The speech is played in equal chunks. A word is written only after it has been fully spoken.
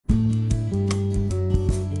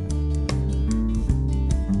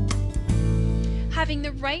Having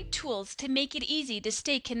the right tools to make it easy to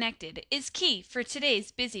stay connected is key for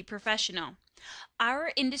today's busy professional.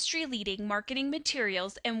 Our industry-leading marketing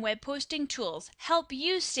materials and web posting tools help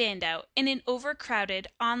you stand out in an overcrowded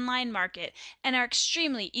online market and are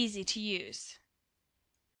extremely easy to use.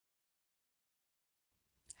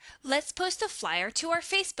 Let's post a flyer to our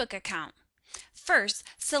Facebook account. First,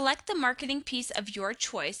 select the marketing piece of your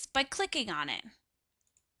choice by clicking on it.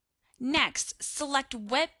 Next, select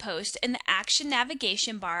Web Post in the Action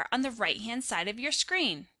navigation bar on the right-hand side of your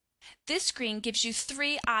screen. This screen gives you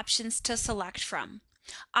three options to select from.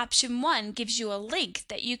 Option 1 gives you a link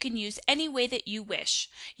that you can use any way that you wish.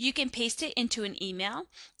 You can paste it into an email,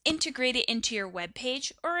 integrate it into your web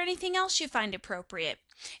page, or anything else you find appropriate.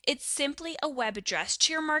 It's simply a web address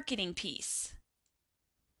to your marketing piece.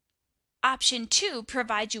 Option 2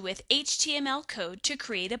 provides you with HTML code to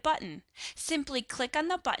create a button. Simply click on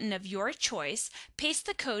the button of your choice, paste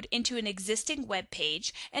the code into an existing web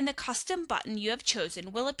page, and the custom button you have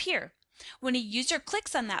chosen will appear. When a user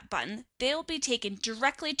clicks on that button, they will be taken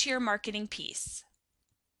directly to your marketing piece.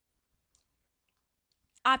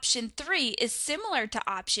 Option 3 is similar to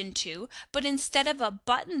Option 2, but instead of a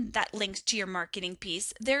button that links to your marketing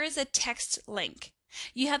piece, there is a text link.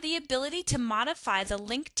 You have the ability to modify the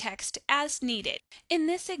link text as needed. In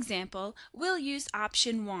this example, we'll use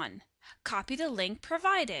Option 1. Copy the link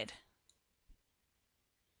provided.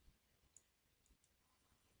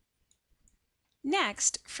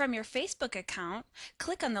 Next, from your Facebook account,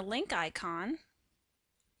 click on the link icon,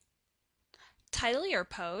 title your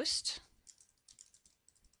post,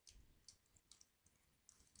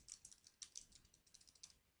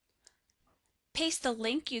 paste the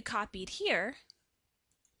link you copied here,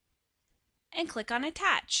 and click on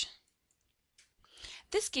Attach.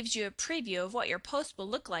 This gives you a preview of what your post will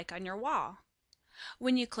look like on your wall.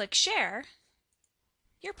 When you click Share,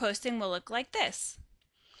 your posting will look like this.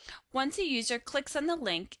 Once a user clicks on the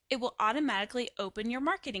link, it will automatically open your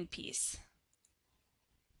marketing piece.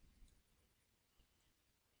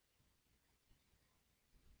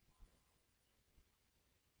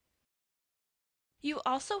 You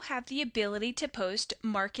also have the ability to post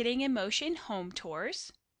marketing in motion home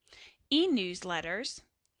tours, e-newsletters,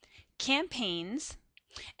 campaigns,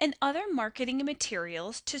 and other marketing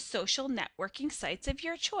materials to social networking sites of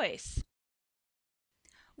your choice.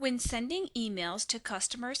 When sending emails to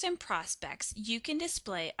customers and prospects, you can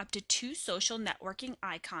display up to 2 social networking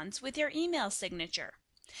icons with your email signature.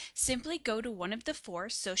 Simply go to one of the 4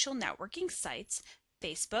 social networking sites,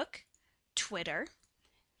 Facebook, Twitter,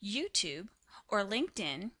 YouTube, or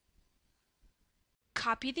LinkedIn,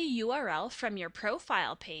 copy the URL from your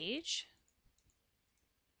profile page,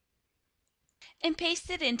 and paste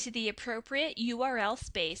it into the appropriate URL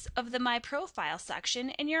space of the My Profile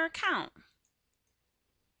section in your account.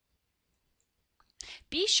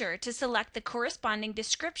 Be sure to select the corresponding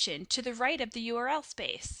description to the right of the URL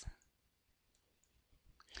space.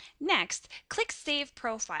 Next, click Save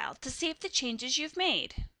Profile to save the changes you've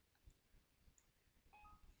made.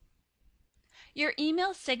 Your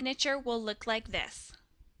email signature will look like this.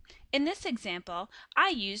 In this example, I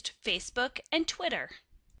used Facebook and Twitter.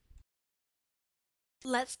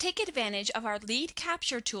 Let's take advantage of our lead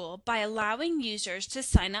capture tool by allowing users to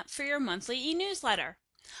sign up for your monthly e-newsletter.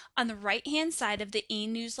 On the right-hand side of the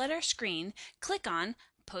e-newsletter screen, click on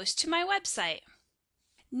Post to my website.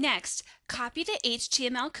 Next, copy the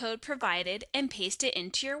HTML code provided and paste it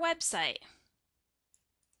into your website.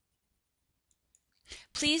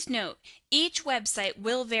 Please note, each website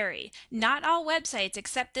will vary. Not all websites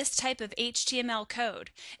accept this type of HTML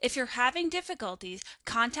code. If you're having difficulties,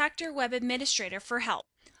 contact your web administrator for help.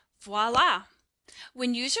 Voila!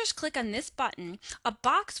 When users click on this button, a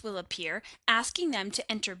box will appear asking them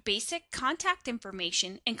to enter basic contact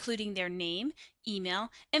information including their name, email,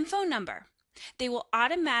 and phone number. They will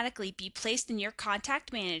automatically be placed in your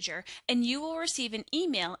contact manager and you will receive an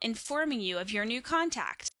email informing you of your new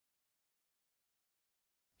contact.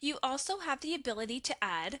 You also have the ability to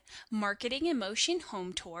add marketing in motion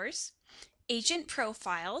home tours, agent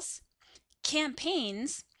profiles,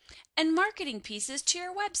 campaigns, and marketing pieces to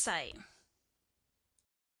your website.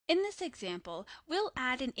 In this example, we'll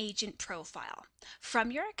add an agent profile. From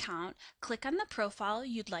your account, click on the profile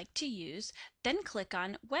you'd like to use, then click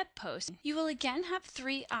on Web Post. You will again have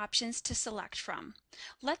 3 options to select from.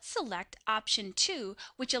 Let's select Option 2,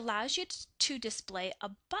 which allows you to display a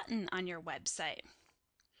button on your website.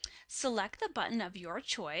 Select the button of your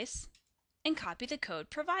choice and copy the code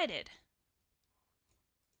provided.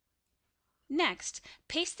 Next,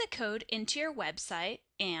 paste the code into your website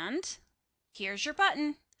and here's your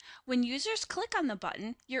button. When users click on the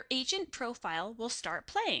button, your agent profile will start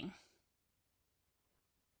playing.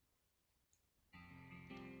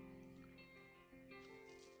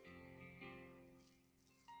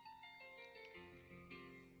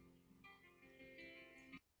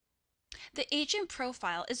 The agent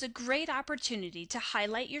profile is a great opportunity to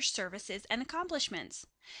highlight your services and accomplishments.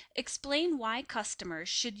 Explain why customers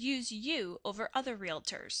should use you over other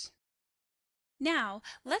realtors. Now,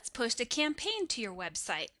 let's post a campaign to your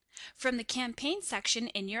website. From the campaign section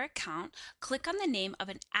in your account, click on the name of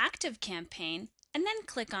an active campaign and then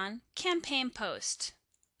click on Campaign Post.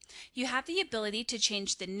 You have the ability to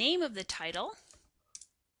change the name of the title,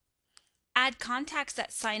 add contacts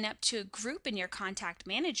that sign up to a group in your contact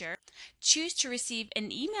manager, choose to receive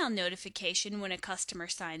an email notification when a customer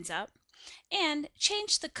signs up, and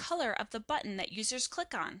change the color of the button that users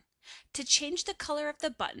click on. To change the color of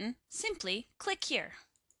the button, simply click here.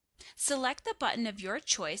 Select the button of your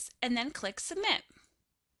choice and then click Submit.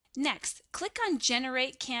 Next, click on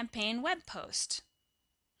Generate Campaign Web Post.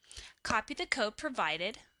 Copy the code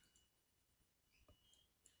provided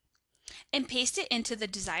and paste it into the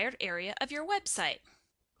desired area of your website.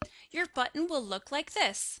 Your button will look like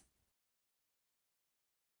this.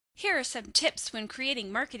 Here are some tips when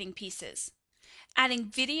creating marketing pieces. Adding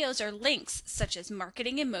videos or links such as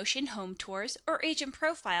marketing in motion home tours or agent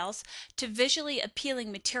profiles to visually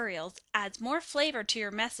appealing materials adds more flavor to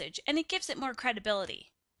your message and it gives it more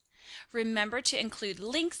credibility. Remember to include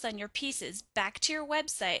links on your pieces back to your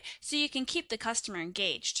website so you can keep the customer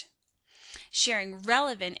engaged. Sharing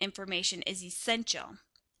relevant information is essential.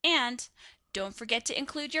 And don't forget to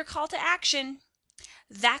include your call to action.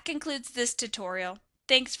 That concludes this tutorial.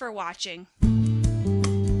 Thanks for watching.